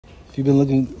If you've been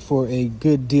looking for a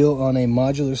good deal on a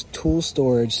modular tool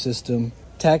storage system,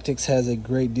 TACTIX has a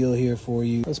great deal here for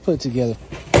you. Let's put it together.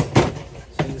 So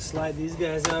you can slide these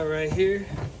guys out right here.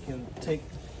 You can take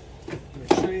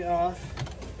your tray off,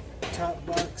 top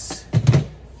box.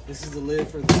 This is the lid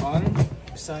for the bottom.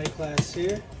 Your side clasp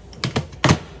here.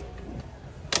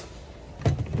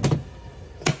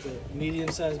 Put the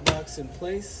medium-sized box in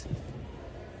place.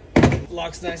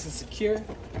 Locks nice and secure.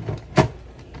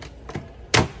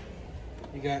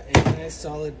 You got a nice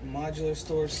solid modular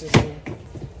storage system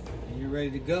and you're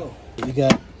ready to go. You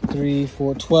got 3,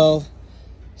 4, 12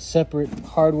 separate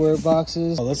hardware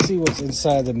boxes. Let's see what's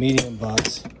inside the medium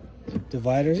box.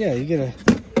 Dividers, yeah, you get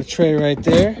a tray right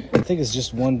there. I think it's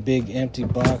just one big empty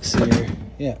box here.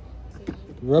 Yeah,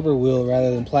 rubber wheel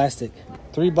rather than plastic.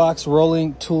 3-box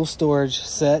rolling tool storage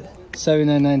set,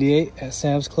 $79.98 at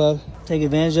Sam's Club. Take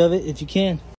advantage of it if you can.